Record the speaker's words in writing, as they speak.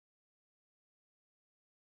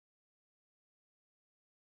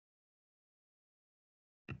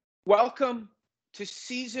Welcome to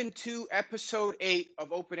Season 2, Episode 8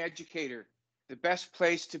 of Open Educator, the best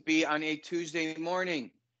place to be on a Tuesday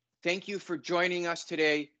morning. Thank you for joining us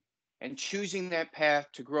today and choosing that path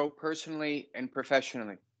to grow personally and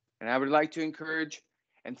professionally. And I would like to encourage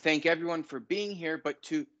and thank everyone for being here, but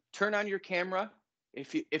to turn on your camera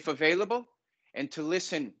if available and to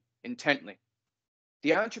listen intently.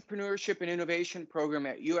 The Entrepreneurship and Innovation Program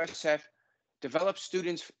at USF develops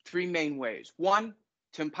students three main ways. One,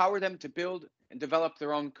 to empower them to build and develop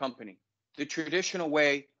their own company, the traditional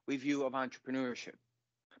way we view of entrepreneurship.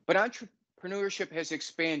 But entrepreneurship has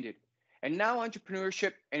expanded, and now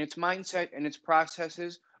entrepreneurship and its mindset and its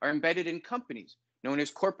processes are embedded in companies known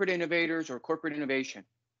as corporate innovators or corporate innovation.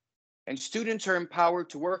 And students are empowered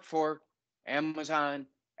to work for Amazon,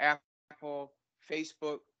 Apple,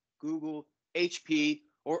 Facebook, Google, HP,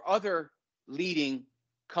 or other leading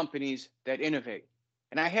companies that innovate.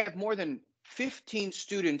 And I have more than 15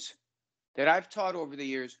 students that I've taught over the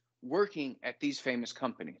years working at these famous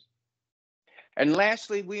companies. And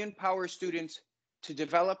lastly, we empower students to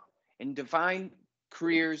develop and define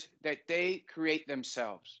careers that they create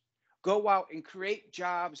themselves. Go out and create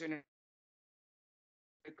jobs in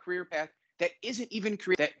a career path that isn't even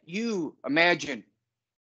created, that you imagine,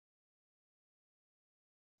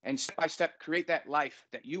 and step by step create that life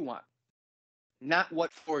that you want, not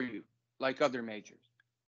what for you, like other majors.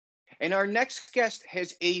 And our next guest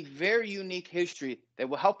has a very unique history that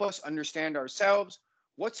will help us understand ourselves,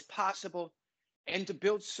 what's possible, and to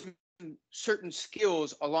build some certain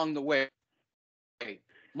skills along the way,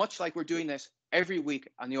 much like we're doing this every week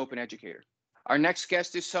on the Open Educator. Our next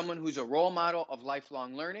guest is someone who's a role model of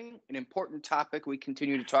lifelong learning, an important topic we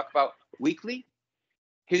continue to talk about weekly.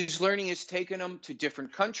 His learning has taken him to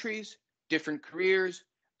different countries, different careers,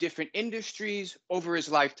 different industries over his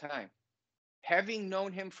lifetime. Having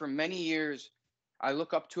known him for many years, I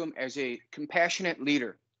look up to him as a compassionate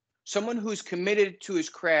leader, someone who's committed to his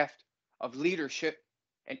craft of leadership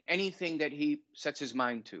and anything that he sets his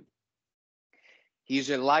mind to.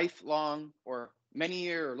 He's a lifelong or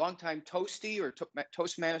many-year or long-time Toastie or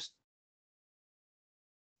Toastmaster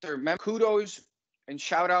member. Kudos and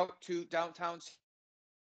shout out to downtown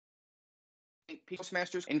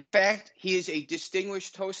Toastmasters. In fact, he is a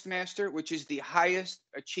distinguished Toastmaster, which is the highest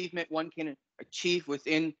achievement one can achieve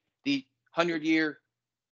within the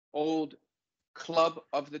 100-year-old club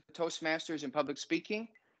of the Toastmasters in public speaking.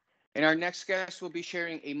 And our next guest will be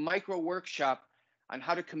sharing a micro workshop on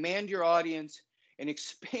how to command your audience and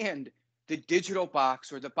expand the digital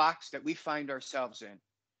box, or the box that we find ourselves in.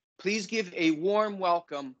 Please give a warm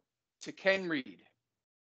welcome to Ken Wrede.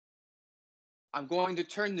 I'm going to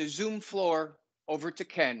turn the Zoom floor over to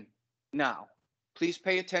Ken now. Please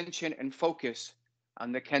pay attention and focus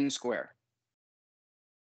on the Ken Square.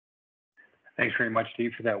 Thanks very much,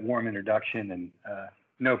 Steve, for that warm introduction and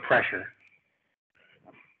no pressure.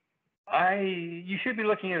 You should be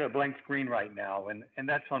looking at a blank screen right now, and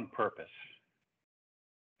that's on purpose.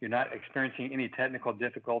 You're not experiencing any technical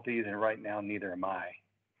difficulties, and right now, neither am I.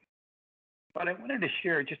 But I wanted to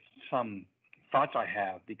share just some thoughts I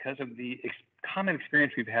have because of the common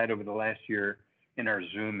experience we've had over the last year in our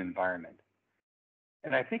Zoom environment.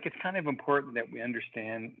 And I think it's kind of important that we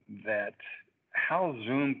understand that how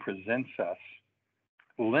Zoom presents us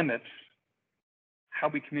limits how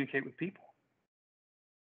we communicate with people.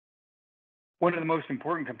 One of the most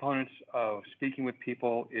important components of speaking with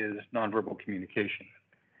people is nonverbal communication.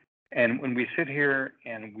 And when we sit here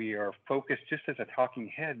and we are focused just as a talking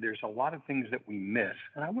head, there's a lot of things that we miss.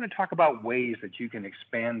 And I want to talk about ways that you can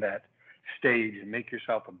expand that stage and make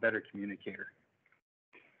yourself a better communicator.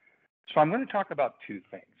 So I'm going to talk about two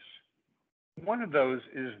things. One of those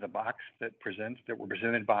is the box that we're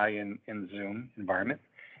presented by in the Zoom environment.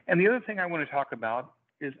 And the other thing I want to talk about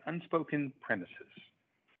is unspoken premises.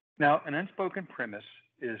 Now, an unspoken premise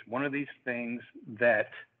is one of these things that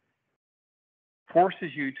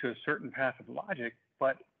forces you to a certain path of logic,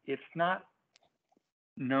 but it's not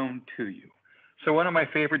known to you. So one of my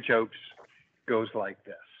favorite jokes goes like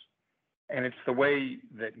this, and it's the way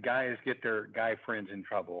that guys get their guy friends in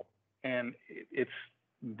trouble. And it's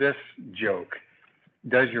this joke: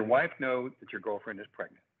 does your wife know that your girlfriend is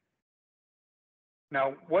pregnant?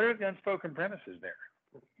 Now, what are the unspoken premises there?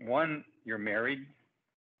 One, you're married.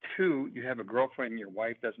 Two, you have a girlfriend your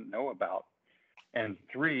wife doesn't know about. And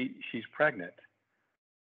three, she's pregnant.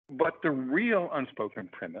 But the real unspoken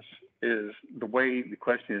premise is the way the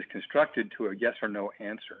question is constructed to a yes or no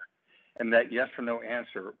answer. And that yes or no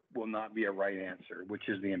answer will not be a right answer, which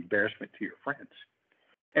is the embarrassment to your friends.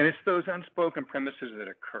 And it's those unspoken premises that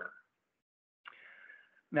occur.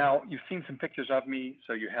 Now, you've seen some pictures of me,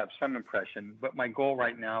 so you have some impression, but my goal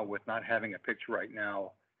right now with not having a picture right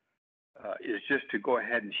now is just to go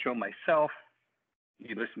ahead and show myself.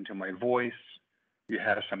 You listen to my voice, you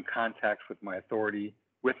have some contact with my authority,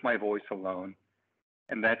 with my voice alone,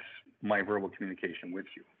 and that's my verbal communication with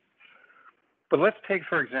you. But let's take,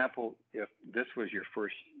 for example, if this was your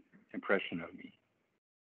first impression of me,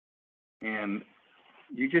 and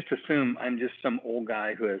you just assume I'm just some old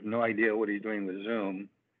guy who has no idea what he's doing with Zoom,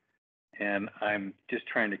 and I'm just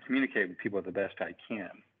trying to communicate with people the best I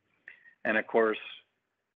can. And of course,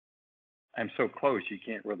 I'm so close you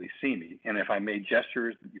can't really see me. And if I made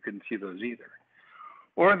gestures, you couldn't see those either.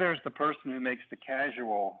 Or there's the person who makes the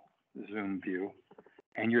casual Zoom view,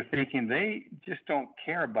 and you're thinking they just don't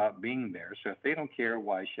care about being there. So if they don't care,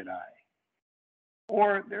 why should I?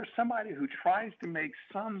 Or there's somebody who tries to make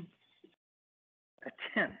some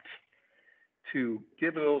attempt to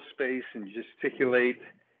give a little space and gesticulate.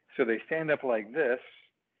 So they stand up like this,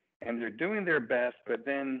 and they're doing their best, but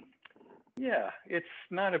then, yeah, it's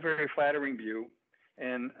not a very flattering view.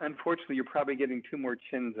 And unfortunately, you're probably getting 2 more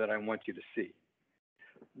chins that I want you to see.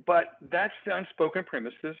 But that's the unspoken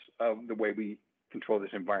premises of the way we control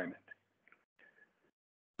this environment.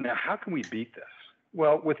 Now, how can we beat this?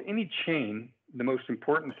 Well, with any chain, the most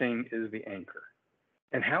important thing is the anchor.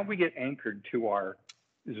 And how we get anchored to our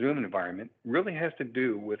Zoom environment really has to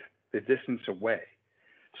do with the distance away.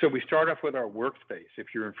 So we start off with our workspace. If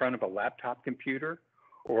you're in front of a laptop computer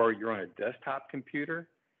or you're on a desktop computer,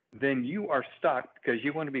 then you are stuck because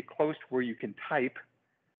you want to be close to where you can type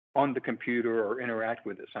on the computer or interact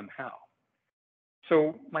with it somehow.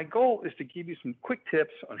 So my goal is to give you some quick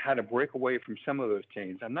tips on how to break away from some of those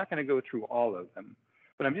chains. I'm not going to go through all of them,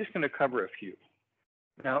 but I'm just going to cover a few.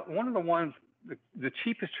 Now, one of the ones, the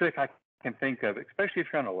cheapest trick I can think of, especially if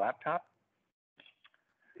you're on a laptop,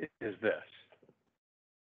 is this.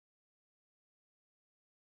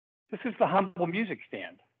 This is the humble music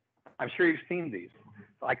stand. I'm sure you've seen these.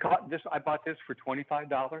 I bought this for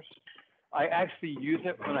 $25. I actually use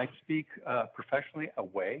it when I speak professionally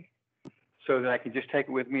away so that I can just take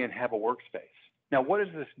it with me and have a workspace. Now, what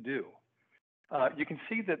does this do? You can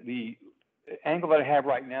see that the angle that I have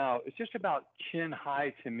right now is just about chin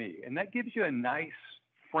high to me, and that gives you a nice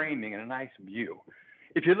framing and a nice view.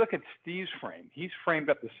 If you look at Steve's frame, he's framed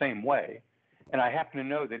up the same way, and I happen to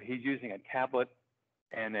know that he's using a tablet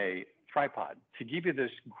and a tripod to give you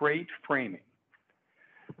this great framing.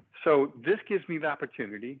 So this gives me the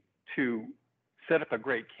opportunity to set up a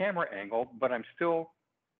great camera angle, but I'm still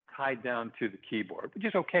tied down to the keyboard, which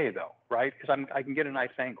is okay though, right? Because I can get a nice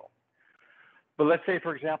angle. But let's say,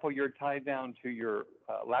 for example, you're tied down to your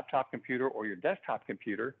laptop computer or your desktop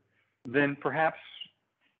computer, then perhaps,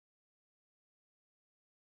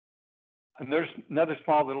 and there's another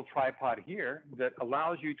small little tripod here that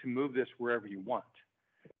allows you to move this wherever you want.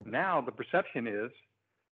 Now the perception is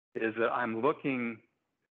that I'm looking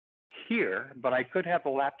here, but I could have the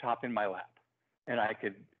laptop in my lap and I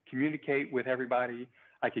could communicate with everybody.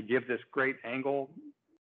 I could give this great angle,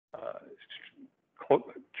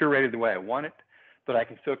 curated the way I want it, but I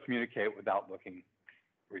can still communicate without looking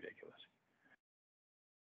ridiculous.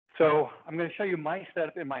 So I'm going to show you my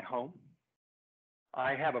setup in my home.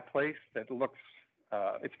 I have a place that looks,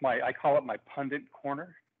 I call it my pundit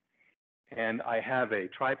corner. And I have a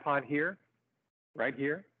tripod here, right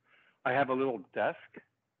here. I have a little desk.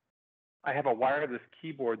 I have a wireless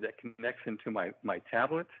keyboard that connects into my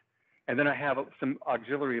tablet. And then I have some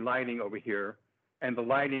auxiliary lighting over here. And the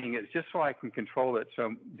lighting is just so I can control it.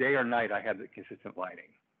 So day or night, I have the consistent lighting.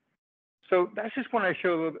 So that's just when I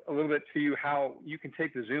show a little bit to you how you can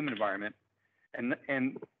take the Zoom environment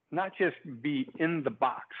and not just be in the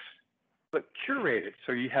box, but curate it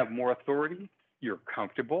so you have more authority, you're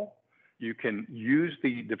comfortable, you can use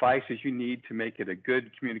the devices you need to make it a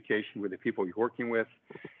good communication with the people you're working with,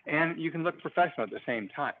 and you can look professional at the same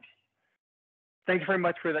time. Thanks very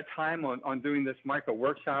much for that time on doing this micro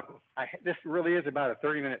workshop. This really is about a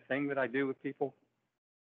 30-minute thing that I do with people.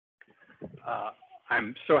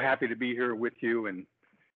 I'm so happy to be here with you. And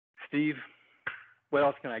Steve, what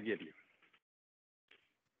else can I give you?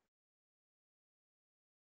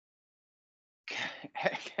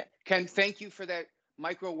 Ken, thank you for that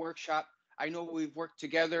micro workshop. I know we've worked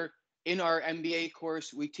together in our MBA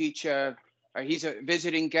course. We teach, he's a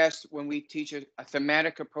visiting guest when we teach a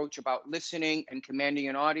thematic approach about listening and commanding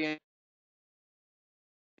an audience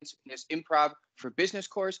in this improv for business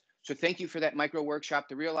course. So thank you for that micro workshop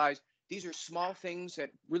to realize these are small things that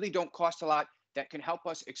really don't cost a lot that can help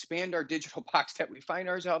us expand our digital box that we find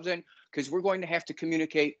ourselves in, because we're going to have to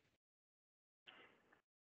communicate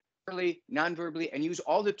verbally, non-verbally, and use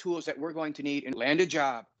all the tools that we're going to need and land a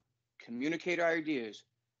job, communicate our ideas,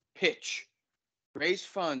 pitch, raise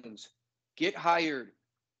funds, get hired,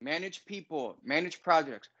 manage people, manage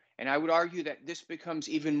projects. And I would argue that this becomes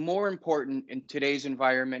even more important in today's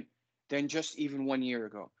environment than just even 1 year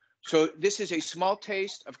ago. So this is a small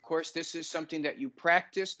taste. Of course, this is something that you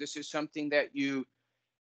practice. This is something that you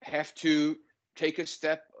have to take a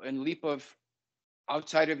step and leap of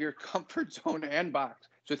outside of your comfort zone and box.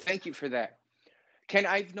 So thank you for that. Ken,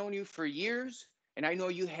 I've known you for years, and I know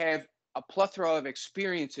you have a plethora of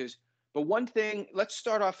experiences. But one thing, let's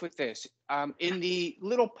start off with this. In the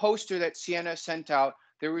little poster that Sienna sent out,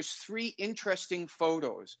 there was 3 interesting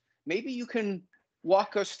photos. Maybe you can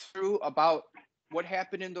walk us through about what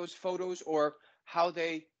happened in those photos or how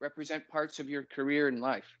they represent parts of your career and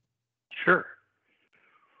life. Sure.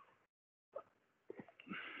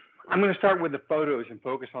 I'm going to start with the photos and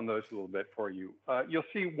focus on those a little bit for you. You'll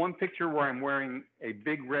see one picture where I'm wearing a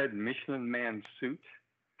big red Michelin Man suit.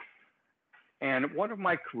 And one of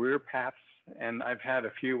my career paths, and I've had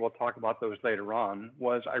a few, we'll talk about those later on,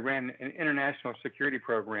 was I ran an international security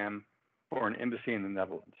program for an embassy in the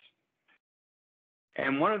Netherlands.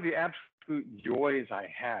 And one of the absolute joys I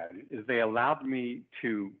had is they allowed me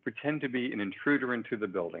to pretend to be an intruder into the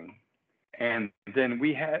building. And then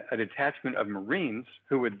we had a detachment of Marines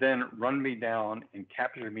who would then run me down and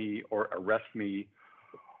capture me or arrest me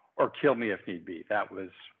or kill me if need be. That was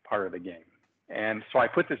part of the game. And so I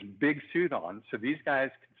put this big suit on so these guys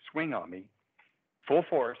could swing on me full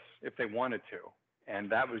force if they wanted to. And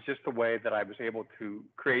that was just the way that I was able to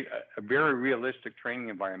create a very realistic training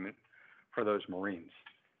environment for those Marines.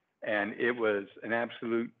 And it was an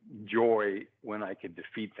absolute joy when I could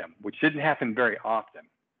defeat them, which didn't happen very often.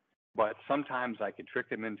 But sometimes I could trick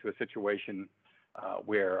them into a situation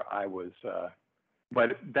where I was,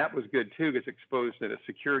 but that was good too, because it exposed a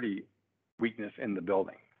security weakness in the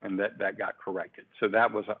building, and that got corrected. So that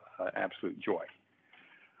was an absolute joy.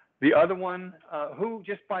 The other one, who,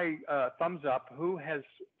 just by thumbs up, who has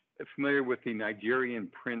familiar with the Nigerian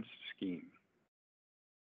prince scheme?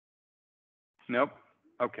 Nope.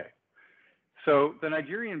 Okay. So the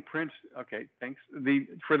Nigerian prince, okay, thanks.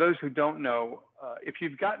 For those who don't know, if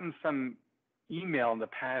you've gotten some email in the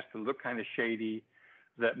past that looked kind of shady,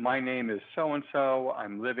 that my name is so-and-so,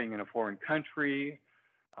 I'm living in a foreign country,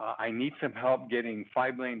 I need some help getting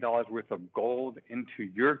 $5 million worth of gold into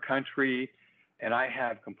your country, and I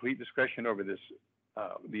have complete discretion over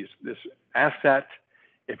this asset.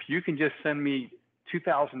 If you can just send me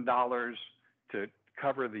 $2,000 to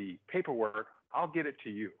cover the paperwork, I'll get it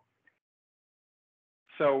to you.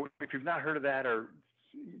 So if you've not heard of that, or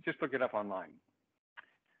just look it up online.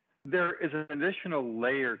 There is an additional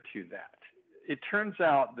layer to that. It turns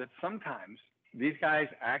out that sometimes these guys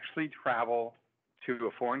actually travel to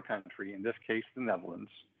a foreign country, in this case, the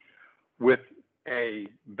Netherlands, with a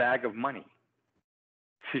bag of money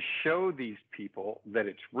to show these people that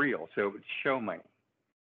it's real. So it's show money.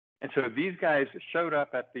 And so these guys showed up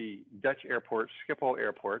at the Dutch airport, Schiphol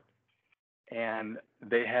Airport, and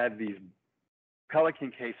they had these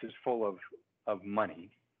Pelican cases full of money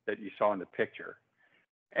that you saw in the picture.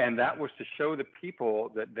 And that was to show the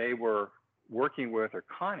people that they were working with or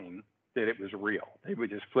conning that it was real. They would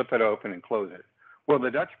just flip it open and close it. Well,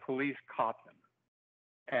 the Dutch police caught them,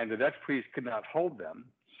 and the Dutch police could not hold them.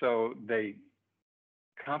 So they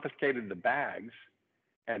confiscated the bags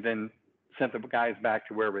and then sent the guys back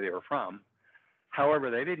to wherever they were from.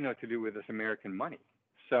 However, they didn't know what to do with this American money.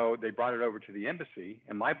 So they brought it over to the embassy,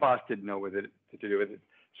 and my boss didn't know what to do with it.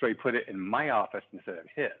 So he put it in my office instead of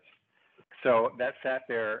his. So that sat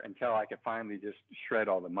there until I could finally just shred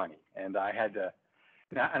all the money. And I had to,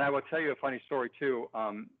 and I will tell you a funny story too.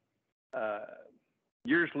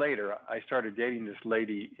 Years later, I started dating this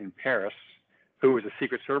lady in Paris who was a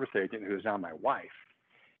Secret Service agent who is now my wife.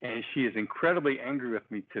 And she is incredibly angry with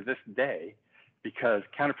me to this day because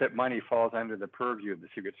counterfeit money falls under the purview of the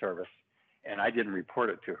Secret Service. And I didn't report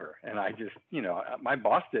it to her. And I just, my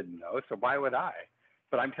boss didn't know, so why would I?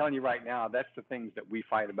 But I'm telling you right now, that's the things that we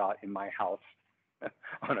fight about in my house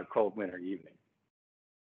on a cold winter evening.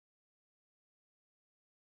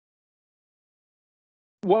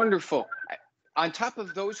 Wonderful. On top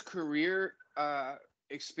of those career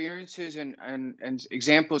experiences and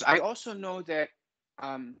examples, I also know that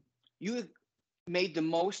you made the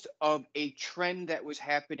most of a trend that was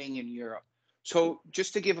happening in Europe. So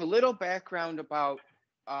just to give a little background about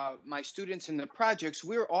my students in the projects,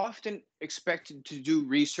 we're often expected to do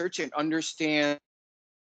research and understand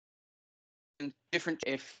different,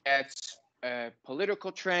 if that's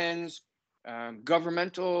political trends,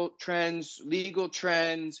 governmental trends, legal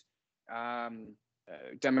trends,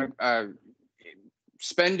 demo,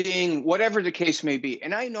 spending, whatever the case may be.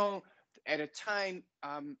 And I know at a time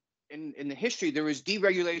in the history, there was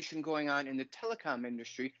deregulation going on in the telecom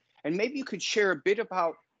industry. And maybe you could share a bit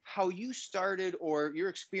about how you started or your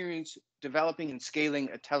experience developing and scaling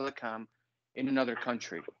a telecom in another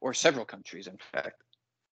country or several countries, in fact.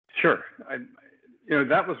 Sure.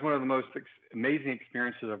 That was one of the most amazing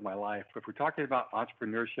experiences of my life. If we're talking about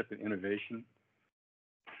entrepreneurship and innovation,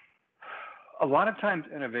 a lot of times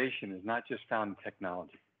innovation is not just found in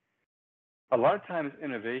technology. A lot of times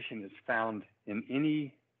innovation is found in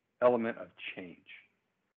any element of change.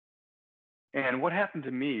 And what happened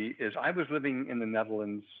to me is I was living in the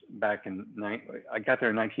Netherlands back I got there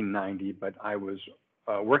in 1990, but I was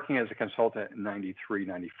working as a consultant in 93,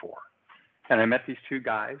 94. And I met these two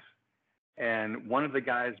guys, and one of the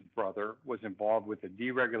guys' brother was involved with the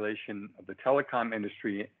deregulation of the telecom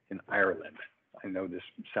industry in Ireland. I know this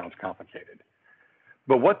sounds complicated,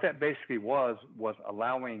 but what that basically was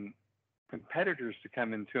allowing competitors to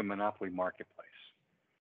come into a monopoly marketplace.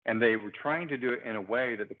 And they were trying to do it in a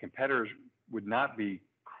way that the competitors would not be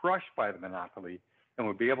crushed by the monopoly and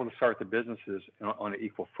would be able to start the businesses on an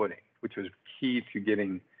equal footing, which was key to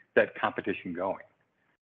getting that competition going.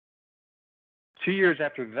 2 years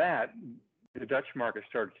after that, the Dutch market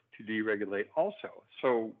started to deregulate also.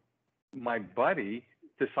 So my buddy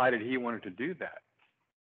decided he wanted to do that.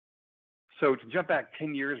 So to jump back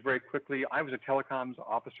 10 years very quickly, I was a telecoms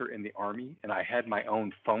officer in the Army, and I had my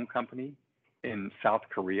own phone company in South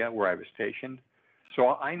Korea where I was stationed.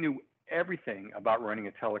 So I knew everything about running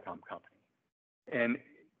a telecom company. And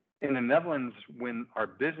in the Netherlands, when our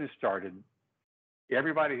business started,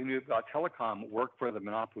 everybody who knew about telecom worked for the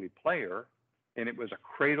monopoly player, and it was a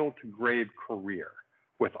cradle to grave career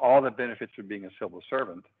with all the benefits of being a civil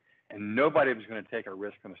servant, and nobody was going to take a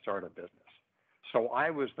risk on a startup business. So I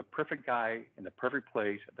was the perfect guy in the perfect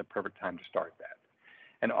place at the perfect time to start that.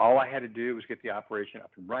 And all I had to do was get the operation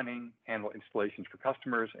up and running, handle installations for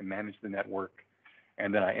customers, and manage the network.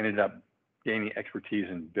 And then I ended up gaining expertise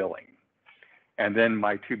in billing. And then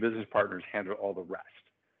my two business partners handled all the rest.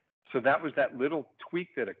 So that was that little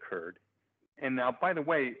tweak that occurred. And now, by the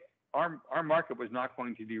way, our market was not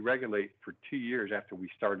going to deregulate for 2 years after we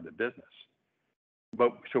started the business.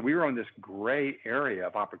 But so we were on this gray area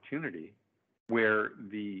of opportunity where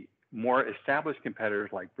the more established competitors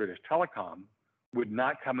like British Telecom would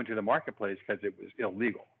not come into the marketplace because it was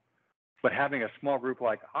illegal. But having a small group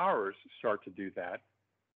like ours start to do that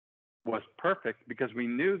was perfect, because we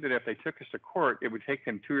knew that if they took us to court, it would take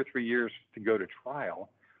them 2 or 3 years to go to trial.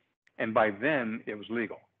 And by then it was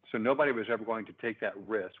legal. So nobody was ever going to take that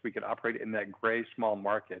risk. We could operate in that gray small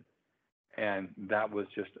market. And that was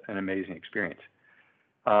just an amazing experience.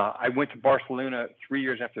 I went to Barcelona 3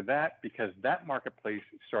 years after that, because that marketplace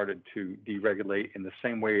started to deregulate in the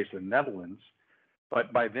same way as the Netherlands.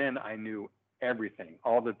 But by then I knew everything,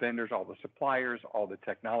 all the vendors, all the suppliers, all the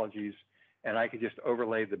technologies, and I could just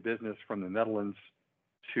overlay the business from the Netherlands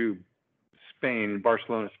to Spain, and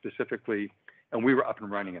Barcelona specifically, and we were up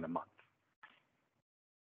and running in a month.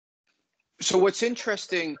 So what's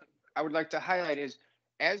interesting, I would like to highlight, is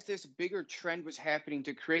as this bigger trend was happening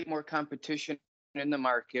to create more competition in the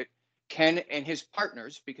market, Ken and his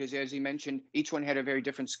partners, because as he mentioned, each one had a very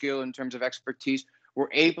different skill in terms of expertise, were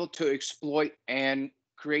able to exploit and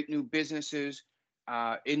create new businesses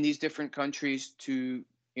in these different countries to,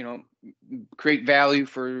 create value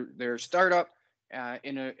for their startup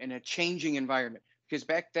in a changing environment. Because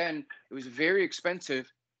back then it was very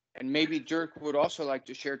expensive, and maybe Dirk would also like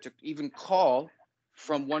to share, to even call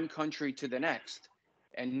from one country to the next.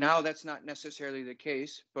 And now that's not necessarily the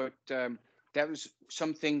case, but that was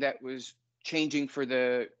something that was changing for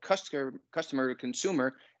the customer to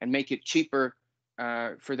consumer, and make it cheaper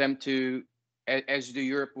for them to, as the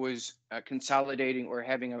Europe was consolidating or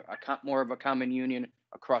having more of a common union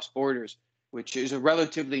across borders, which is a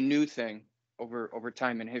relatively new thing over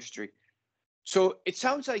time in history. So it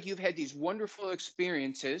sounds like you've had these wonderful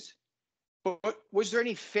experiences, but was there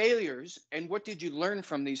any failures, and what did you learn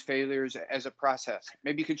from these failures as a process?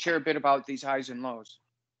 Maybe you could share a bit about these highs and lows.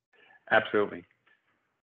 Absolutely.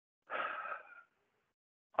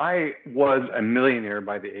 I was a millionaire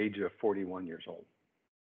by the age of 41 years old.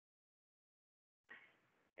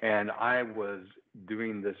 And I was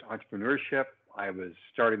doing this entrepreneurship. I was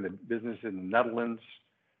starting the business in the Netherlands.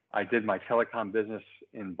 I did my telecom business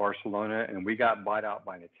in Barcelona, and we got bought out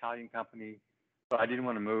by an Italian company. But I didn't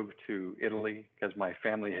want to move to Italy because my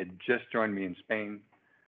family had just joined me in Spain.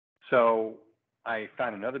 So I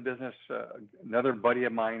found another business, another buddy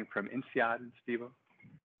of mine from INSEAD, Steve.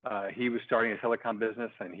 He was starting a telecom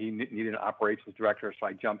business, and he needed an operations director. So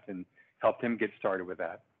I jumped and helped him get started with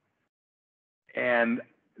that. And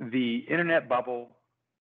the internet bubble,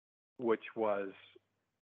 which was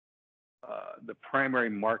the primary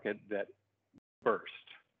market that burst,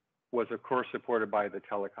 was of course supported by the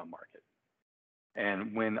telecom market.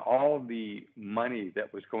 And when all the money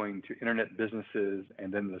that was going to internet businesses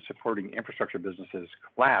and then the supporting infrastructure businesses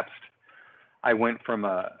collapsed, I went from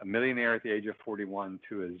a millionaire at the age of 41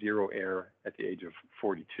 to a zero heir at the age of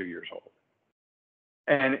 42 years old.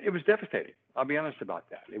 And it was devastating. I'll be honest about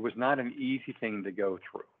that. It was not an easy thing to go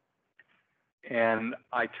through. And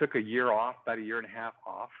I took a year off, about a year and a half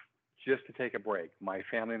off, just to take a break. My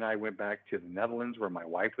family and I went back to the Netherlands, where my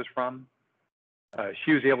wife was from.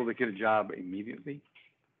 She was able to get a job immediately.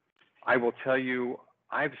 I will tell you,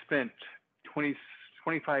 I've spent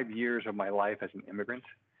 25 years of my life as an immigrant,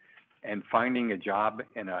 and finding a job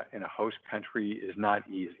in a host country is not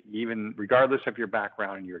easy. Even regardless of your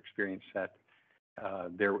background and your experience set,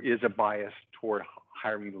 there is a bias toward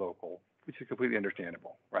hiring local, which is completely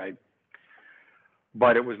understandable, right?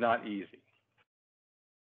 But it was not easy.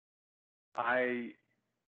 I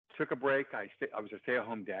took a break. I was a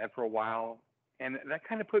stay-at-home dad for a while, and that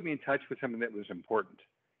kind of put me in touch with something that was important.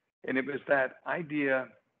 And it was that idea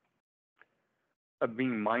of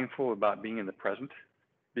being mindful about being in the present,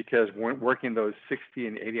 because working those 60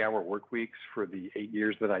 and 80-hour work weeks for the 8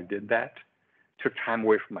 years that I did that took time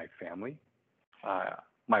away from my family.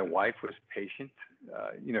 My wife was patient.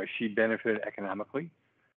 She benefited economically,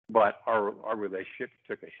 but our relationship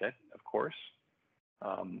took a hit, of course.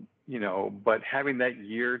 But having that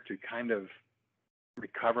year to kind of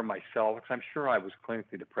recover myself, because I'm sure I was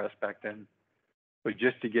clinically depressed back then, but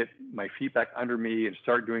just to get my feet back under me and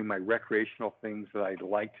start doing my recreational things that I'd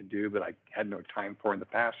like to do, but I had no time for in the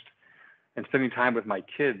past, and spending time with my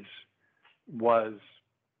kids was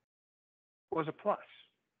a plus.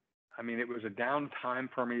 I mean, it was a down time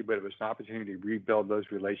for me, but it was an opportunity to rebuild those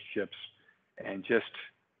relationships and just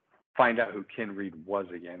find out who Ken Wrede was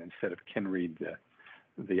again, instead of Ken Wrede,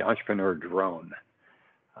 the entrepreneur drone,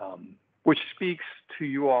 which speaks to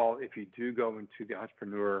you all if you do go into the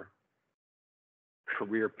entrepreneur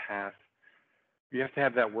career path. You have to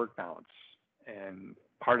have that work balance, and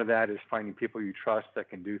part of that is finding people you trust that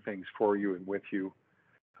can do things for you and with you,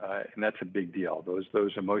 and that's a big deal.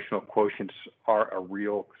 Those emotional quotients are a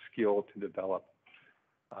real skill to develop,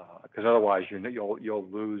 because otherwise you'll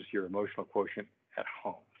lose your emotional quotient at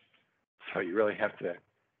home. So you really have to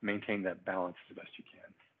maintain that balance as best you can.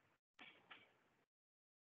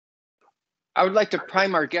 I would like to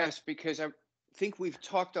prime our guests, because I think we've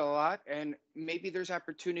talked a lot, and maybe there's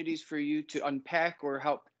opportunities for you to unpack or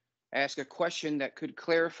help ask a question that could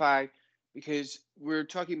clarify, because we're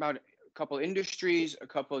talking about a couple industries, a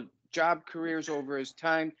couple job careers over his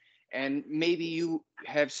time, and maybe you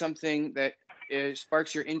have something that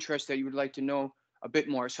sparks your interest that you would like to know a bit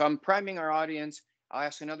more. So I'm priming our audience. I'll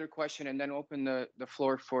ask another question and then open the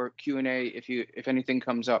floor for Q&A if anything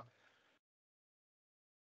comes up.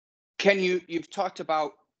 Ken, you've talked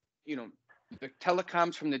about, the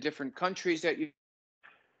telecoms from the different countries that you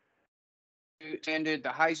attended, the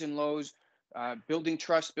highs and lows, building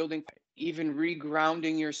trust, even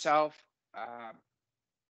regrounding yourself.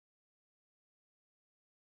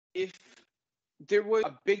 If there was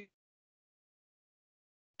a big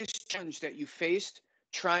challenge that you faced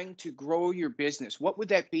trying to grow your business, what would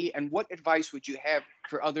that be, and what advice would you have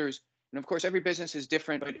for others? And of course, every business is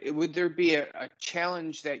different, but would there be a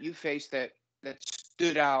challenge that you faced that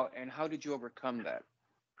stood out, and how did you overcome that?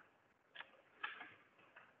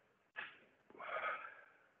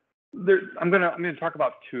 I'm gonna talk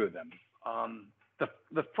about two of them.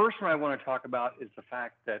 The first one I want to talk about is the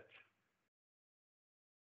fact that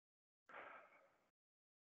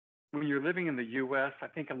when you're living in the U.S., I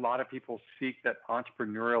think a lot of people seek that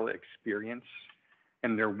entrepreneurial experience,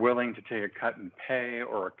 and they're willing to take a cut in pay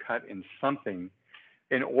or a cut in something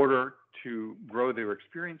in order to grow their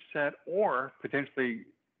experience set or potentially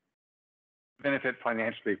benefit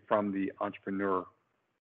financially from the entrepreneur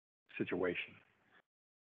situation.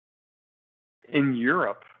 In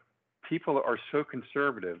Europe, people are so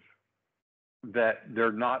conservative that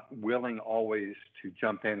they're not willing always to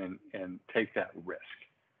jump in and take that risk.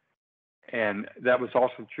 And that was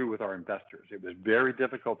also true with our investors. It was very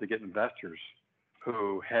difficult to get investors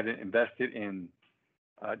who had invested in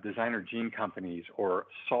designer jean companies or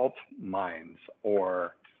salt mines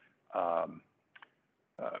or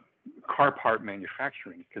car part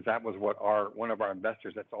manufacturing, because that was what one of our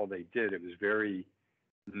investors, that's all they did. It was very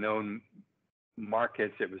known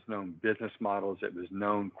markets, it was known business models, it was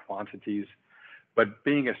known quantities. But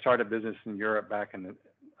being a startup business in Europe back in the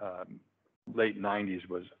late 90s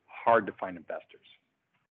was hard to find investors.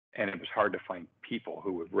 and it was hard to find people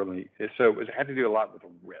who would really, so it had to do a lot with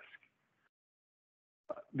risk.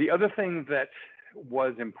 The other thing that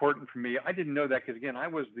was important for me, I didn't know that because, again, I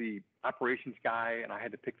was the operations guy and I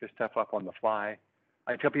had to pick this stuff up on the fly.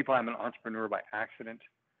 I tell people I'm an entrepreneur by accident.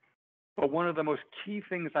 But one of the most key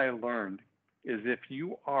things I learned is if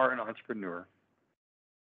you are an entrepreneur,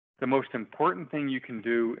 the most important thing you can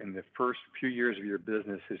do in the first few years of your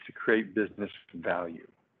business is to create business value.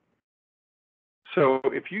 So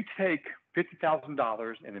if you take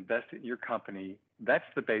 $50,000 and invest it in your company, that's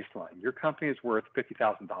the baseline. Your company is worth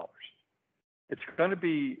 $50,000. It's going to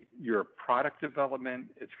be your product development.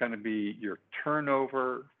 It's going to be your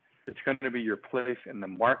turnover. It's going to be your place in the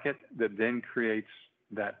market that then creates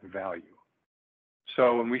that value.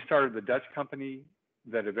 So when we started the Dutch company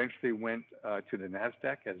that eventually went to the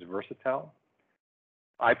NASDAQ as Versatel,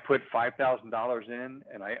 I put $5,000 in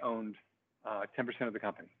and I owned 10% of the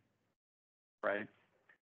company, right?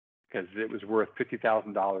 Because it was worth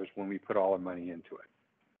 $50,000 when we put all our money into it.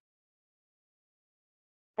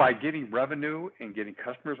 By getting revenue and getting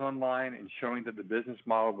customers online and showing that the business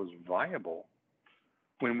model was viable,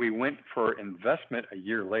 when we went for investment a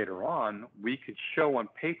year later on, we could show on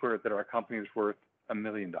paper that our company was worth $1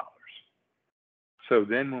 million. So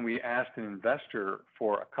then when we asked an investor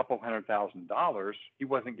for a couple $100,000, he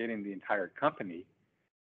wasn't getting the entire company.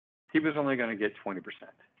 He was only going to get 20%.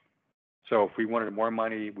 So if we wanted more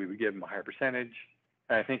money, we would give him a higher percentage.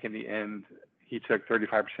 And I think in the end, he took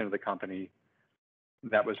 35% of the company.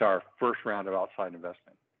 That was our first round of outside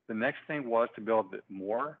investment. The next thing was to build it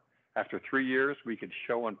more. After 3 years, we could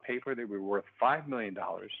show on paper that we were worth $5 million.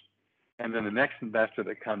 And then the next investor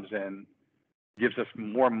that comes in gives us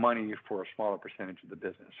more money for a smaller percentage of the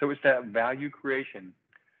business. So it's that value creation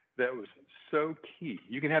that was so key.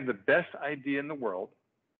 You can have the best idea in the world,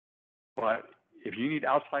 but if you need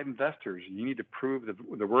outside investors, you need to prove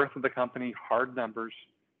the worth of the company, hard numbers,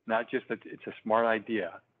 not just that it's a smart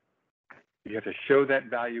idea. You have to show that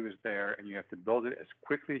value is there, and you have to build it as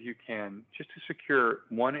quickly as you can just to secure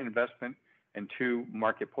one, investment, and two,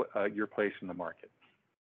 your place in the market.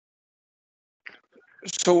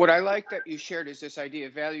 So what I like that you shared is this idea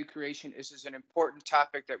of value creation. This is an important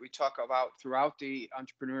topic that we talk about throughout the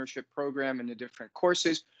entrepreneurship program and the different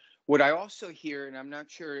courses. What I also hear, and I'm not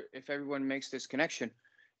sure if everyone makes this connection,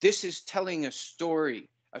 this is telling a story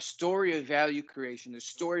of value creation, the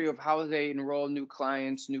story of how they enroll new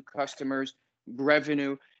clients, new customers,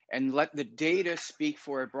 revenue, and let the data speak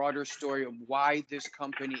for a broader story of why this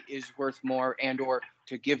company is worth more and or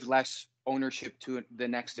to give less ownership to the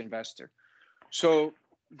next investor. So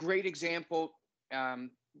great example.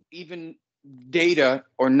 Even data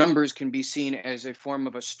or numbers can be seen as a form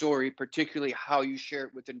of a story, particularly how you share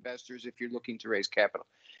it with investors if you're looking to raise capital.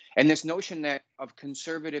 And this notion that of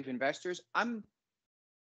conservative investors,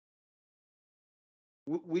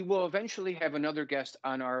 we will eventually have another guest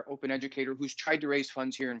on our Open Educator who's tried to raise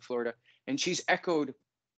funds here in Florida, and she's echoed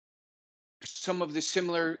some of the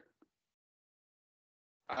similar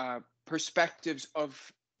perspectives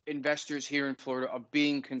of investors here in Florida of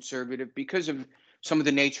being conservative because of some of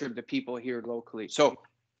the nature of the people here locally. So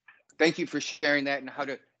thank you for sharing that and how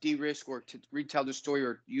to de-risk or to retell the story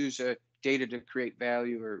or use data to create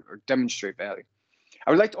value or demonstrate value. I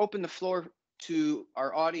would like to open the floor to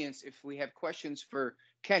our audience if we have questions for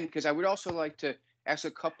Ken, because I would also like to ask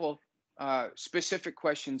a couple specific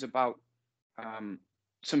questions about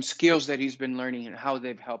some skills that he's been learning and how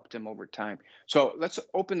they've helped him over time. So let's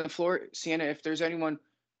open the floor. Sienna, if there's anyone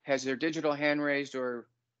has their digital hand raised or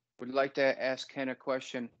would like to ask Ken a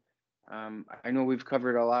question. I know we've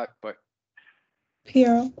covered a lot, but.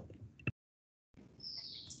 Piero.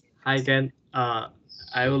 Hi, Ken.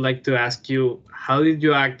 I would like to ask you, how did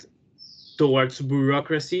you act towards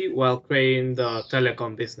bureaucracy while creating the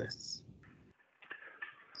telecom business?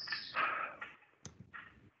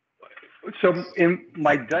 So in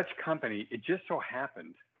my Dutch company, it just so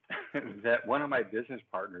happened that one of my business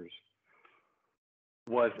partners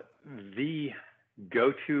was the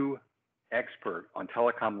go-to expert on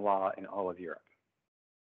telecom law in all of Europe.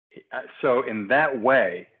 So in that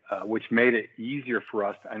way, which made it easier for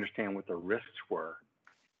us to understand what the risks were,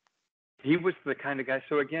 he was the kind of guy.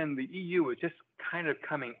 So again, the EU was just kind of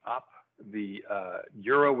coming up. The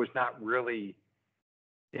euro was not really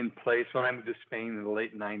in place. When I moved to Spain in the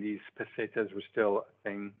late 90s, pesetas was still a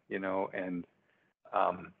thing, and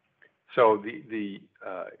so the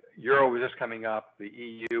euro was just coming up. The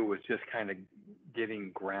EU was just kind of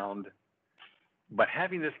getting ground. But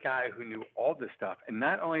having this guy who knew all this stuff, and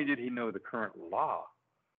not only did he know the current law,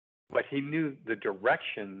 but he knew the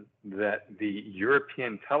direction that the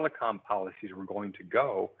European telecom policies were going to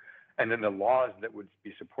go, and then the laws that would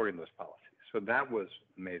be supporting those policies. So that was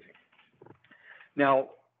amazing. Now,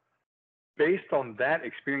 based on that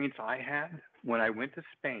experience I had when I went to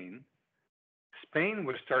Spain, Spain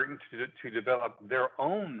was starting to develop their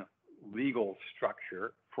own legal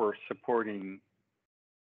structure for supporting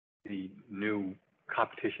the new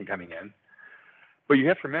competition coming in. But you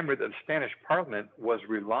have to remember that the Spanish Parliament was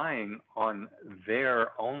relying on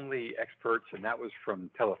their only experts, and that was from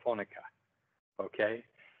Telefonica. Okay?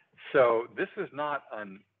 So this is not a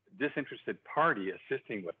disinterested party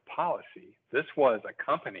assisting with policy. This was a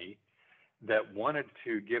company that wanted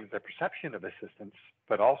to give the perception of assistance,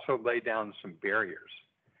 but also lay down some barriers.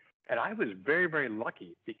 And I was very, very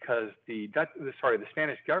lucky because the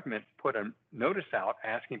Spanish government put a notice out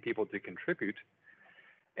asking people to contribute.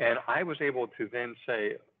 And I was able to then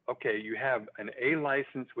say, okay, you have an A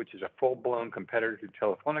license, which is a full-blown competitor to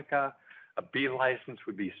Telefonica. A B license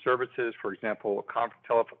would be services, for example,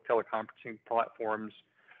 teleconferencing platforms.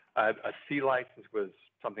 A C license was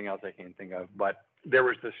something else I can't think of, but there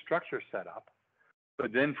was this structure set up.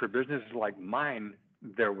 But then for businesses like mine,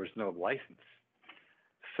 there was no license.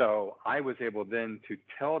 So I was able then to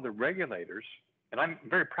tell the regulators, and I'm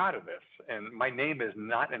very proud of this, and my name is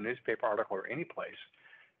not in a newspaper article or any place,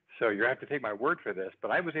 so you have to take my word for this,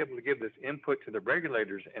 but I was able to give this input to the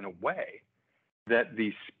regulators in a way that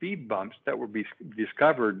the speed bumps that would be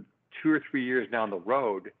discovered 2 or 3 years down the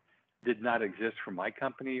road did not exist for my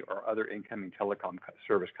company or other incoming telecom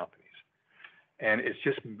service companies. And it's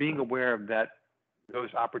just being aware of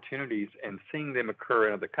those opportunities and seeing them occur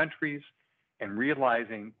in other countries and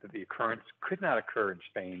realizing that the occurrence could not occur in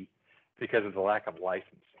Spain because of the lack of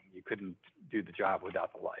licensing. You couldn't do the job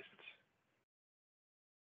without the license.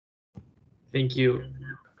 Thank you.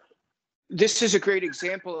 This is a great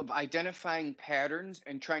example of identifying patterns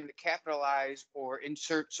and trying to capitalize or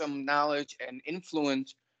insert some knowledge and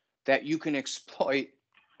influence that you can exploit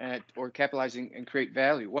or capitalizing and create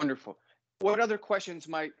value. Wonderful. What other questions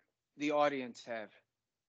might the audience have?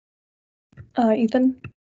 Ethan?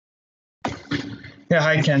 Yeah,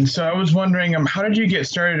 hi, Ken. So I was wondering, how did you get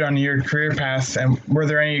started on your career path, and were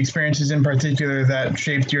there any experiences in particular that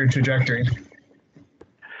shaped your trajectory?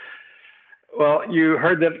 Well, you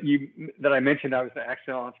heard that I mentioned I was an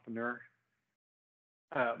accidental entrepreneur.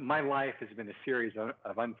 My life has been a series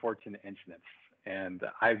of unfortunate incidents, and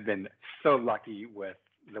I've been so lucky with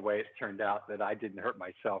the way it's turned out that I didn't hurt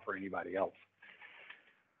myself or anybody else.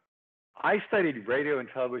 I studied radio and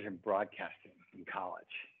television broadcasting in college,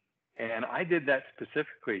 and I did that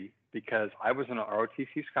specifically because I was on an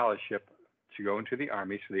ROTC scholarship to go into the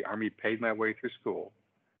Army, so the Army paid my way through school.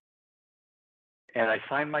 And I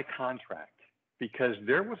signed my contract because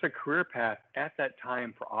there was a career path at that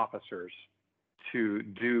time for officers to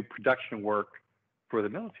do production work for the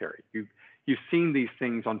military. You've seen these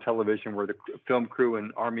things on television where the film crew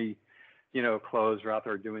and Army, clothes are out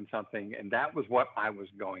there doing something, and that was what I was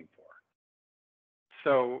going for.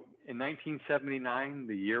 So in 1979,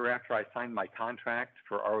 the year after I signed my contract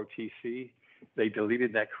for ROTC, they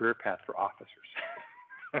deleted that career path for officers.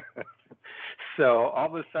 So all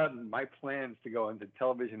of a sudden, my plans to go into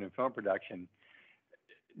television and film production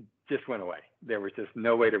just went away. There was just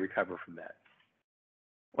no way to recover from that.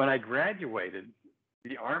 When I graduated,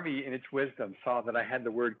 the Army, in its wisdom, saw that I had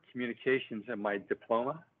the word communications in my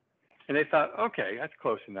diploma, and they thought, okay, that's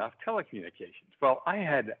close enough, telecommunications. Well, I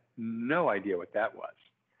had no idea what that was.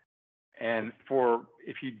 And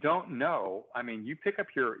if you don't know, you pick up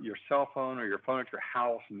your cell phone or your phone at your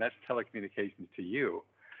house, and that's telecommunications to you.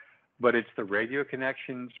 But it's the radio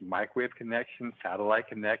connections, microwave connections, satellite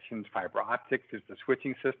connections, fiber optics, it's the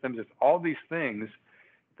switching systems, it's all these things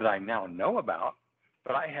that I now know about,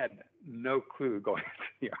 but I had no clue going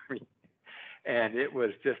into the Army. And it was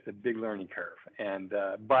just a big learning curve. And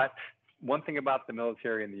but one thing about the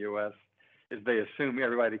military in the U.S. is they assume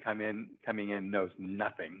everybody coming in knows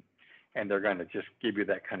nothing, and they're going to just give you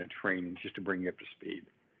that kind of training just to bring you up to speed.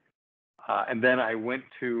 And then I went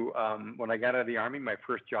to, when I got out of the Army, my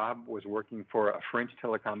first job was working for a French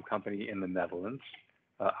telecom company in the Netherlands,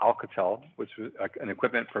 Alcatel, which was an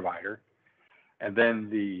equipment provider. And then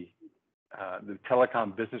the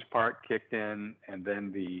telecom business part kicked in, and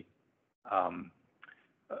then the,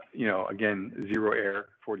 again, Zero Air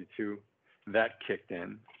 42, that kicked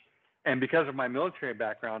in. And because of my military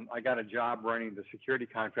background, I got a job running the security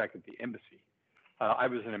contract at the embassy. I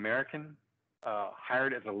was an American,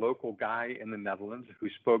 hired as a local guy in the Netherlands who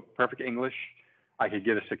spoke perfect English. I could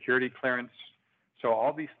get a security clearance. So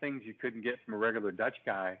all these things you couldn't get from a regular Dutch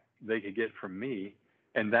guy, they could get from me.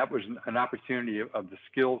 And that was an opportunity of the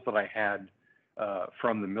skills that I had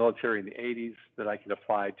from the military in the 80s that I could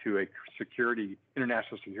apply to a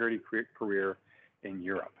international security career in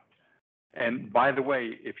Europe. And by the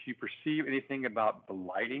way, if you perceive anything about the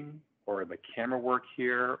lighting or the camera work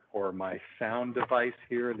here or my sound device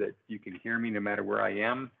here that you can hear me no matter where I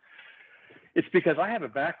am, it's because I have a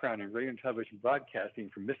background in radio and television broadcasting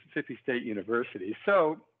from Mississippi State University.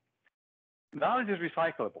 So knowledge is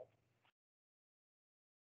recyclable.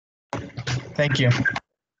 Thank you.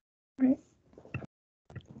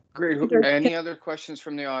 Great. Any other questions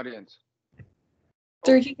from the audience?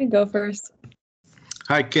 Dirk, you can go first.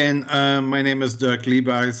 Hi, Ken. My name is Dirk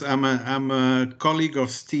Liebaars. I'm a colleague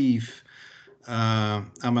of Steve.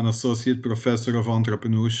 I'm an associate professor of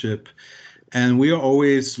entrepreneurship, and we are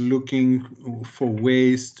always looking for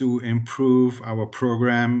ways to improve our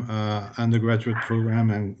program, undergraduate program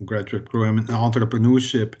and graduate program in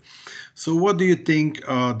entrepreneurship. So what do you think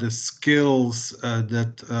are the skills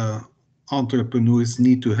that entrepreneurs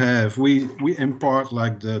need to have? We impart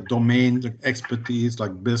like the domain, the expertise,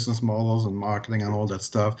 like business models and marketing and all that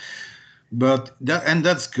stuff. But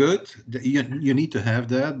that's good. You need to have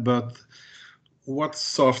that. But what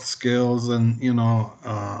soft skills and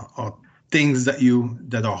or things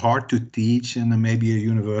that are hard to teach in maybe a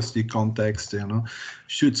university context,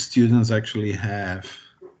 should students actually have?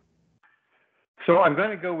 So I'm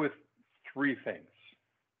going to go with three things.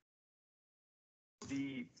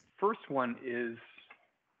 The first one is,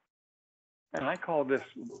 and I call this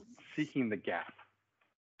seeking the gap.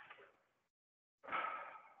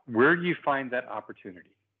 Where do you find that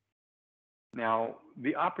opportunity? Now,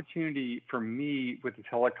 the opportunity for me with the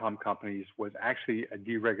telecom companies was actually a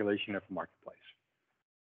deregulation of the marketplace.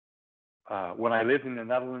 When I lived in the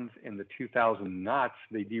Netherlands in the 2000 knots,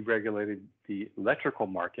 they deregulated the electrical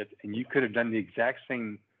market, and you could have done the exact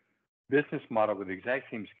same business model with the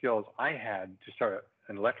exact same skills I had to start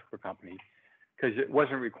an electrical company, because it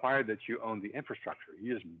wasn't required that you own the infrastructure.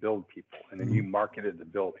 You just build people, and then you marketed the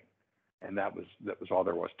building, and that was all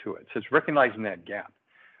there was to it. So it's recognizing that gap.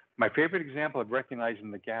 My favorite example of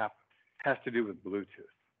recognizing the gap has to do with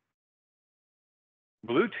Bluetooth.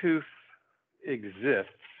 Bluetooth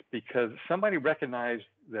exists because somebody recognized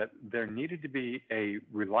that there needed to be a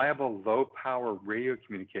reliable low-power radio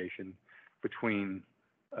communication between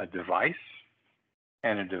a device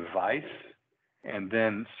and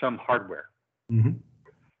then some hardware. Mm-hmm.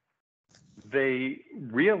 They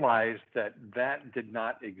realized that did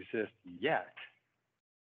not exist yet.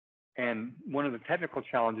 And one of the technical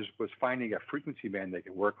challenges was finding a frequency band they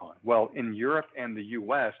could work on. Well, in Europe and the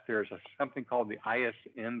US, there's something called the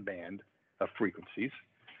ISM band of frequencies,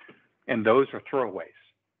 and those are throwaways.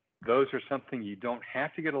 Those are something you don't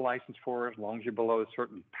have to get a license for as long as you're below a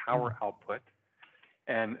certain power output.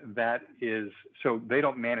 And that is, so they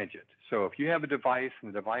don't manage it. So if you have a device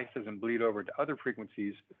and the device doesn't bleed over to other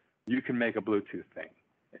frequencies, you can make a Bluetooth thing.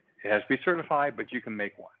 It has to be certified, but you can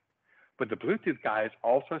make one. But the Bluetooth guys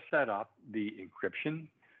also set up the encryption,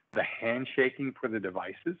 the handshaking for the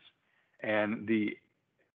devices, and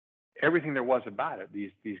everything there was about it.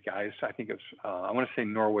 These guys, I think it's, I want to say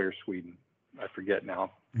Norway or Sweden, I forget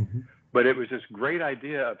now. Mm-hmm. But it was this great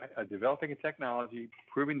idea of developing a technology,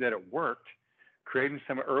 proving that it worked, creating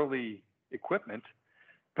some early equipment,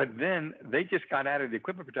 but then they just got out of the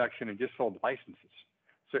equipment production and just sold licenses.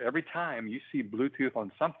 So every time you see Bluetooth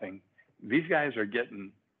on something, these guys are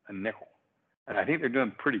getting a nickel. And I think they're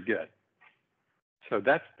doing pretty good. So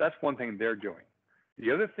that's one thing they're doing.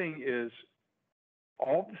 The other thing is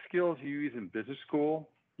all the skills you use in business school,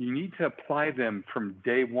 you need to apply them from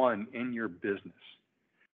day one in your business.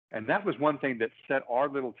 And that was one thing that set our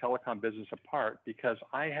little telecom business apart, because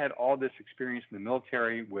I had all this experience in the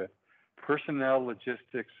military with personnel,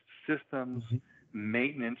 logistics, systems,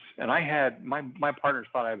 maintenance. And I had, my partners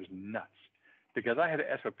thought I was nuts because I had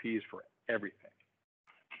SOPs for everything.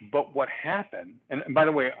 But what happened, and by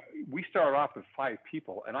the way, we started off with 5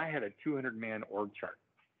 people, and I had a 200-man org chart.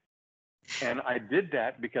 And I did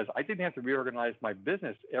that because I didn't have to reorganize my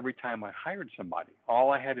business every time I hired somebody.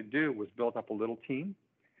 All I had to do was build up a little team,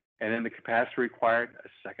 and then the capacity required a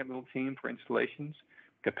second little team for installations.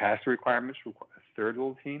 Capacity requirements require a third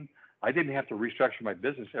little team. I didn't have to restructure my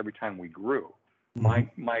business every time we grew. My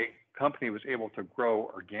company was able to grow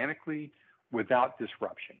organically without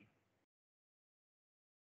disruption.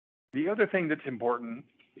 The other thing that's important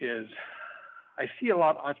is I see a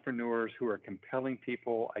lot of entrepreneurs who are compelling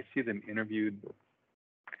people. I see them interviewed,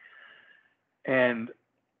 and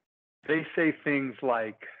they say things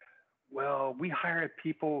like, well, we hire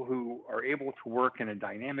people who are able to work in a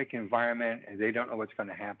dynamic environment and they don't know what's going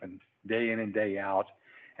to happen day in and day out,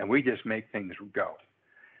 and we just make things go.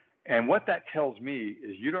 And what that tells me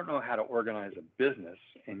is you don't know how to organize a business,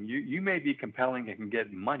 and you may be compelling and can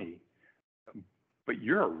get money, but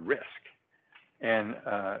you're a risk. And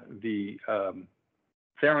the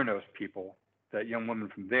Theranos people, that young woman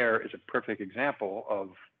from there, is a perfect example of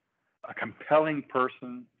a compelling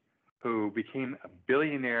person who became a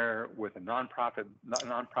billionaire with a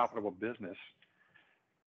non-profitable business,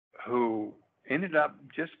 who ended up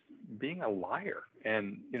just being a liar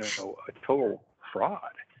and, you know, a total fraud.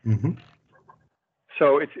 Mm-hmm.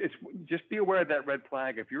 So it's just be aware of that red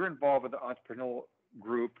flag. If you're involved with the entrepreneurial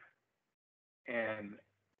group and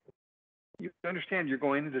you understand you're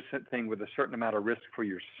going into this thing with a certain amount of risk for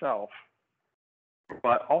yourself,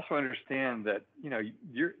 but also understand that, you know,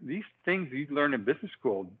 these things you learn in business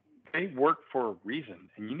school, they work for a reason,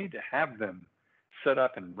 and you need to have them set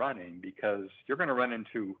up and running, because you're going to run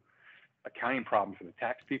into accounting problems for the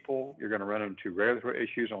tax people. You're going to run into regulatory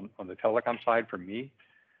issues on the telecom side for me.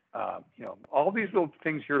 You know, all these little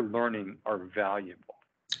things you're learning are valuable.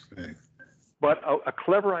 Right. But a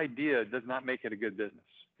clever idea does not make it a good business.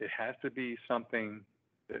 It has to be something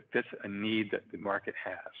that fits a need that the market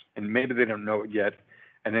has. And maybe they don't know it yet.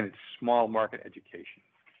 And then it's small market education.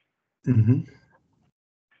 Mm-hmm.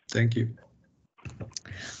 Thank you.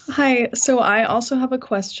 Hi, so I also have a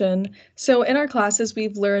question. So in our classes,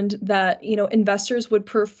 we've learned that, you know, investors would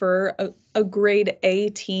prefer a grade A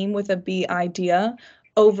team with a B idea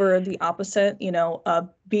over the opposite, you know, a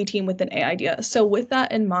B team with an A idea. So with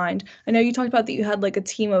that in mind, I know you talked about that you had like a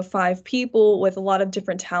team of 5 people with a lot of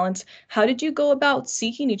different talents. How did you go about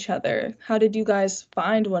seeking each other? How did you guys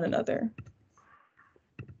find one another?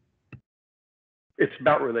 It's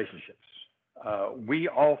about relationships. We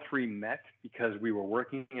all 3 met because we were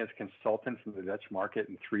working as consultants in the Dutch market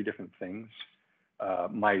in 3 different things.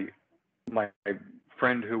 My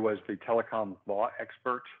friend, who was the telecom law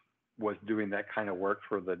expert, was doing that kind of work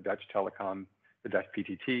for the Dutch telecom, the Dutch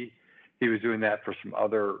PTT. He was doing that for some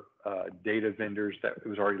other data vendors that it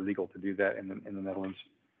was already legal to do that in the Netherlands.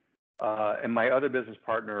 And my other business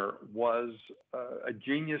partner was a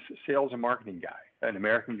genius sales and marketing guy, an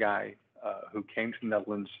American guy who came to the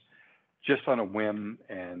Netherlands just on a whim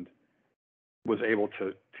and was able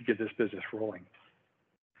to get this business rolling.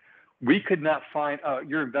 We could not find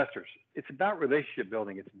your investors. It's about relationship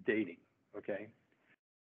building. It's dating. Okay.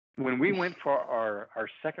 When we went for our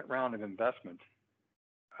second round of investment,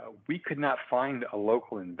 we could not find a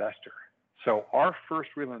local investor. So our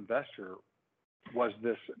first real investor was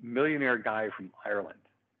this millionaire guy from Ireland.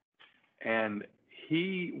 And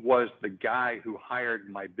he was the guy who hired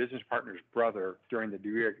my business partner's brother during the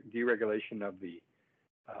deregulation of the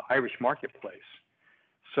Irish marketplace.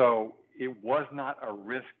 So it was not a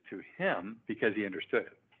risk to him because he understood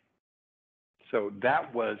it. So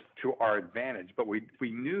that was to our advantage, but we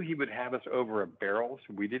knew he would have us over a barrel,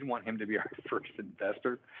 so we didn't want him to be our first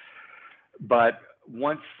investor. But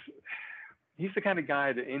once, he's the kind of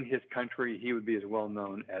guy that in his country, he would be as well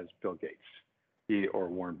known as Bill Gates or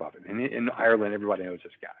Warren Buffett. And in Ireland, everybody knows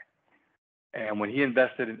this guy. And when he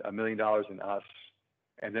invested $1 million in us,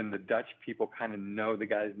 and then the Dutch people kind of know the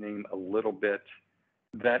guy's name a little bit,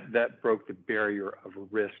 that broke the barrier of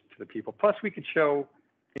risk to the people. Plus, we could show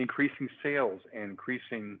increasing sales and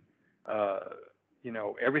increasing, you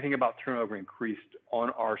know, everything about turnover increased on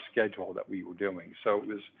our schedule that we were doing. So it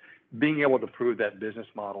was being able to prove that business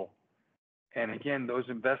model. And again, those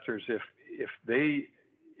investors,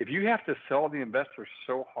 if you have to sell the investor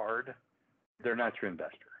so hard, they're not your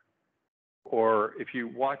investor. Or if you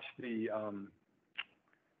watch the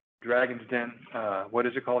Dragon's Den, what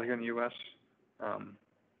is it called here in the U.S.?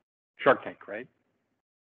 Shark Tank, right?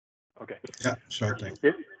 Okay. Yeah, Shark Tank.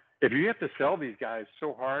 If you have to sell these guys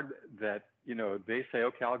so hard that, you know, they say,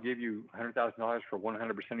 okay, I'll give you $100,000 for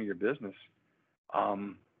 100% of your business.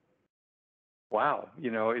 Wow, you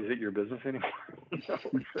know, is it your business anymore? So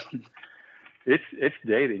it's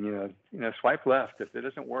dating, you know, swipe left if it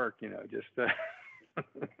doesn't work, you know, just.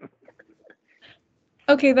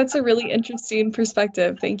 Okay, that's a really interesting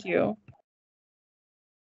perspective. Thank you.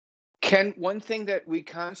 Ken, one thing that we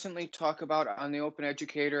constantly talk about on the Open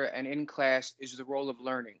Educator and in class is the role of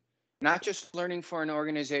learning. Not just learning for an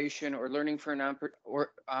organization or learning for an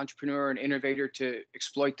entrepreneur or an innovator to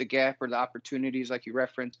exploit the gap or the opportunities like you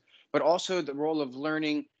referenced, but also the role of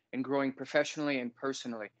learning and growing professionally and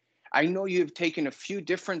personally. I know you've taken a few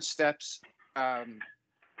different steps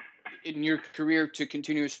in your career to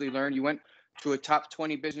continuously learn. You went to a top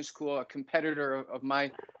 20 business school, a competitor of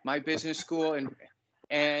my business school,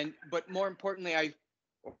 but more importantly, I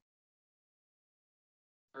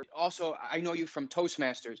know you from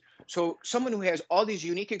Toastmasters. So someone who has all these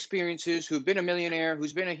unique experiences, who've been a millionaire,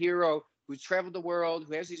 who's been a hero, who's traveled the world,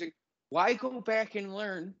 who has these, why go back and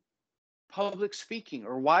learn public speaking,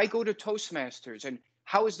 or why go to Toastmasters? And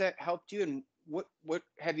how has that helped you? And what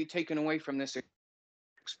have you taken away from this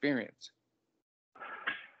experience?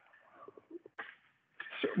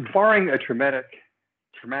 So, barring a traumatic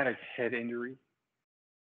head injury,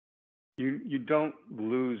 you don't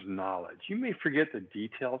lose knowledge. You may forget the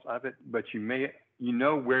details of it, but you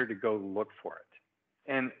know where to go look for it.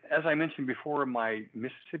 And as I mentioned before, my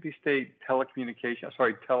Mississippi State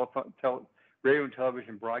radio and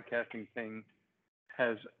television broadcasting thing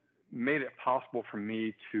has made it possible for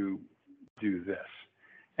me to do this.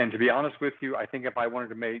 And to be honest with you, I think if I wanted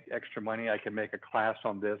to make extra money, I could make a class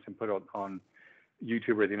on this and put it on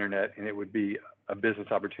YouTube or the internet, and it would be a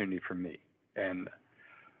business opportunity for me.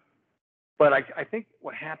 But I think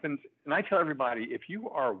what happens, and I tell everybody, if you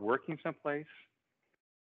are working someplace,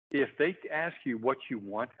 if they ask you what you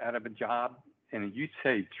want out of a job, and you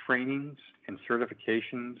say trainings and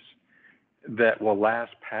certifications that will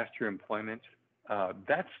last past your employment,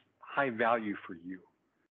 that's high value for you.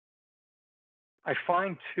 I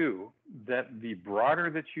find too that the broader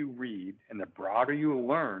that you read and the broader you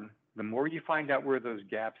learn, the more you find out where those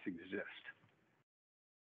gaps exist.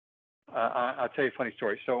 I'll tell you a funny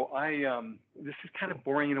story. So this is kind of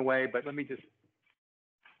boring in a way, but let me just,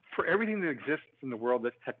 for everything that exists in the world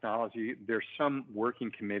that's technology, there's some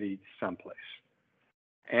working committee someplace.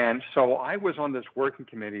 And so I was on this working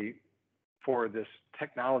committee for this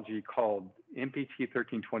technology called MPT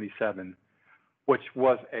 1327, which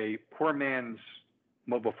was a poor man's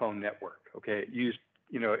mobile phone network. Okay, it used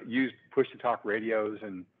push-to-talk radios,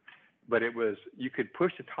 but it was, you could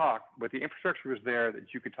push to talk, but the infrastructure was there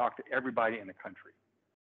that you could talk to everybody in the country.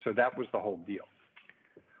 So that was the whole deal.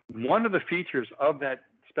 One of the features of that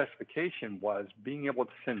specification was being able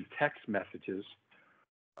to send text messages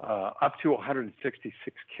up to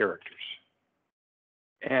 166 characters.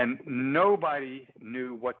 And nobody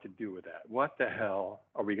knew what to do with that. What the hell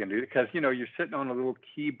are we going to do? Because, you're sitting on a little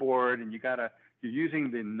keyboard and you're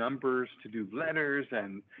using the numbers to do letters,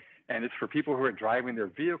 and it's for people who are driving their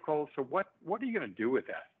vehicles. So what are you going to do with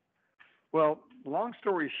that? Well, long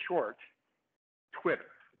story short, Twitter,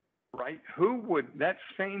 right? That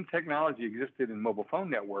same technology existed in mobile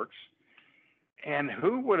phone networks, and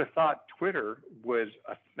who would have thought Twitter was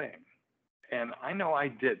a thing? And I know I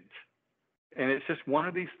didn't. And it's just one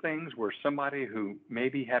of these things where somebody who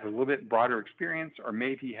maybe had a little bit broader experience, or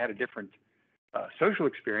maybe had a different social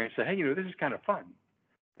experience, said, hey, this is kind of fun.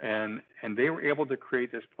 And they were able to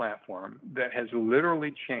create this platform that has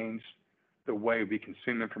literally changed the way we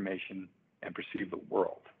consume information and perceive the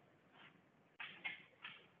world.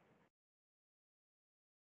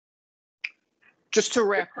 Just to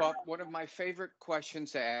wrap up, one of my favorite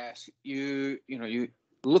questions to ask you,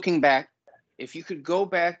 looking back, if you could go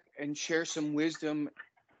back and share some wisdom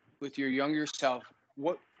with your younger self,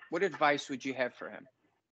 what advice would you have for him?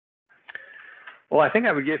 Well, I think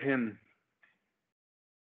I would give him,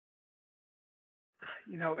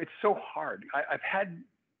 it's so hard. I've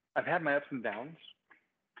had my ups and downs.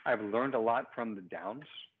 I've learned a lot from the downs.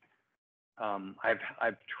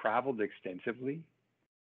 I've traveled extensively.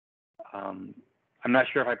 I'm not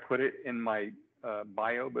sure if I put it in my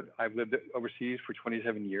bio, but I've lived overseas for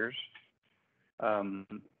 27 years.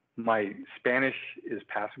 My Spanish is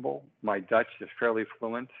passable. My Dutch is fairly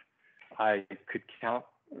fluent. I could count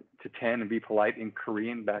to 10 and be polite in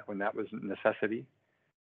Korean back when that was a necessity.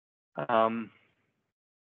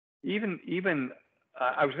 Even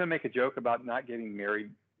I was going to make a joke about not getting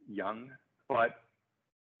married young, but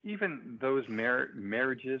even those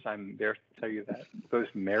marriages, I'm there to tell you that, those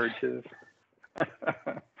marriages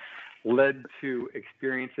led to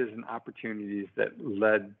experiences and opportunities that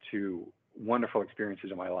led to wonderful experiences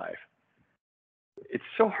in my life. It's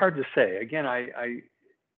so hard to say. Again, I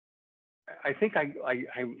think I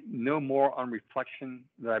know more on reflection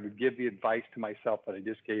that I would give the advice to myself that I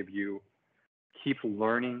just gave you. Keep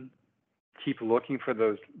learning, keep looking for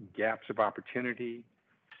those gaps of opportunity.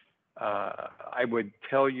 I would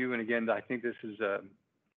tell you, and again, I think this is a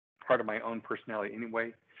part of my own personality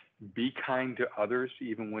anyway, be kind to others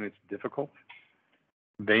even when it's difficult.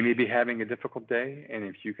 They may be having a difficult day, and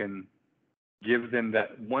if you can give them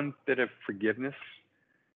that one bit of forgiveness,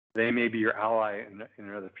 they may be your ally in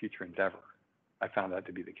another future endeavor. I found that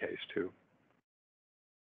to be the case too.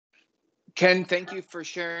 Ken, thank you for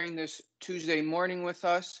sharing this Tuesday morning with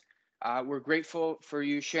us. We're grateful for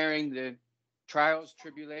you sharing the trials,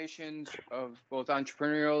 tribulations of both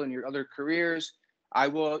entrepreneurial and your other careers. I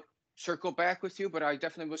will circle back with you, but I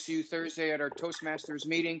definitely will see you Thursday at our Toastmasters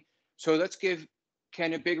meeting. So let's give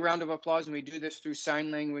Ken a big round of applause, and we do this through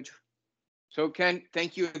sign language. So Ken,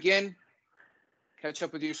 thank you again. catch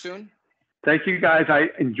up with you soon. Thank you, guys. I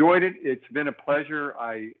enjoyed it. It's been a pleasure.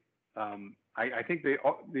 I think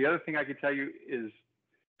the other thing I could tell you is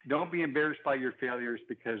don't be embarrassed by your failures,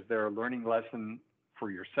 because they're a learning lesson for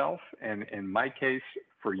yourself, and in my case,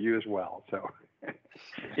 for you as well. So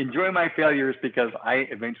enjoy my failures, because I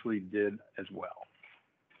eventually did as well.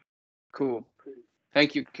 Cool.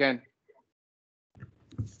 Thank you, Ken.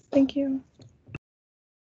 Thank you.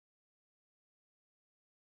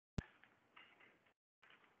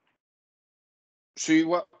 So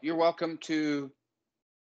you're welcome to